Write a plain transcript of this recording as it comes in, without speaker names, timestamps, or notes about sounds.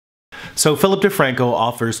So Philip DeFranco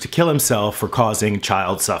offers to kill himself for causing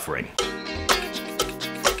child suffering.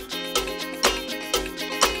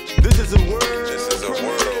 This is a world premiere.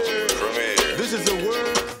 This is a world.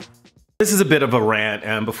 This is a bit of a rant,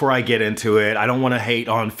 and before I get into it, I don't want to hate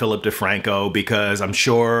on Philip DeFranco because I'm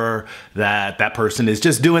sure that that person is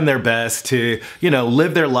just doing their best to,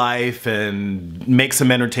 live their life and make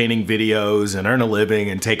some entertaining videos and earn a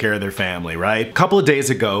living and take care of their family, right? A couple of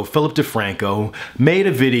days ago, Philip DeFranco made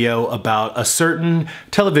a video about a certain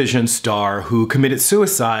television star who committed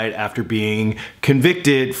suicide after being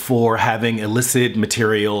convicted for having illicit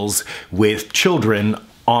materials with children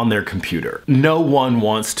on their computer. No one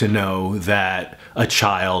wants to know that a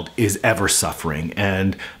child is ever suffering,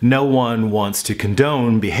 and no one wants to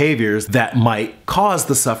condone behaviors that might cause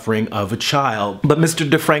the suffering of a child. But Mr.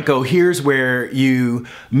 DeFranco, here's where you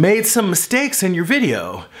made some mistakes in your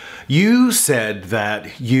video. You said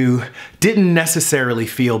that you didn't necessarily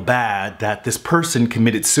feel bad that this person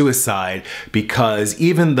committed suicide because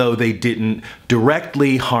even though they didn't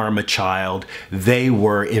directly harm a child, they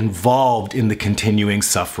were involved in the continuing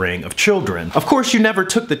suffering of children. Of course, you never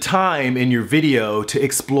took the time in your video to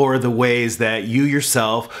explore the ways that you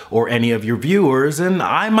yourself or any of your viewers, and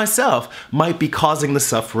I myself, might be causing the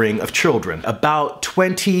suffering of children. About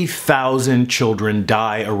 20,000 children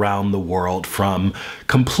die around the world from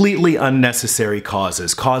completely unnecessary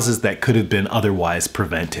causes that could have been otherwise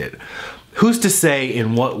prevented. Who's to say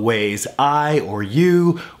in what ways I or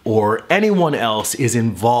you or anyone else is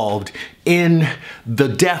involved in the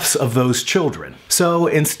deaths of those children? So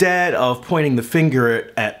instead of pointing the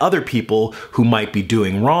finger at other people who might be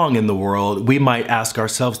doing wrong in the world, we might ask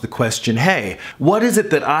ourselves the question, hey, what is it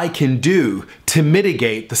that I can do to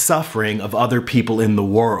mitigate the suffering of other people in the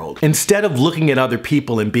world? Instead of looking at other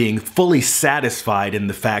people and being fully satisfied in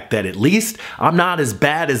the fact that at least I'm not as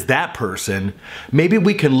bad as that person, maybe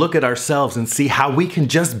we can look at ourselves and see how we can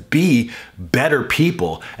just be better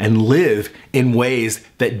people and live in ways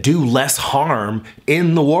that do less harm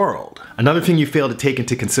in the world. Another thing you fail to take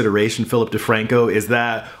into consideration, Philip DeFranco, is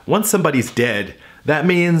that once somebody's dead, that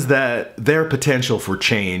means that their potential for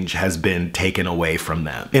change has been taken away from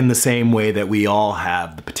them, in the same way that we all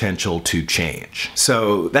have the potential to change.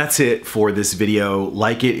 So that's it for this video.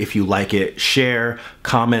 Like it if you like it, share,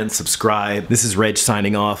 comment, subscribe. This is Reg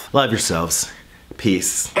signing off. Love yourselves.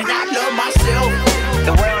 Peace. And I love myself.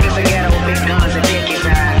 The world is a ghetto with guns and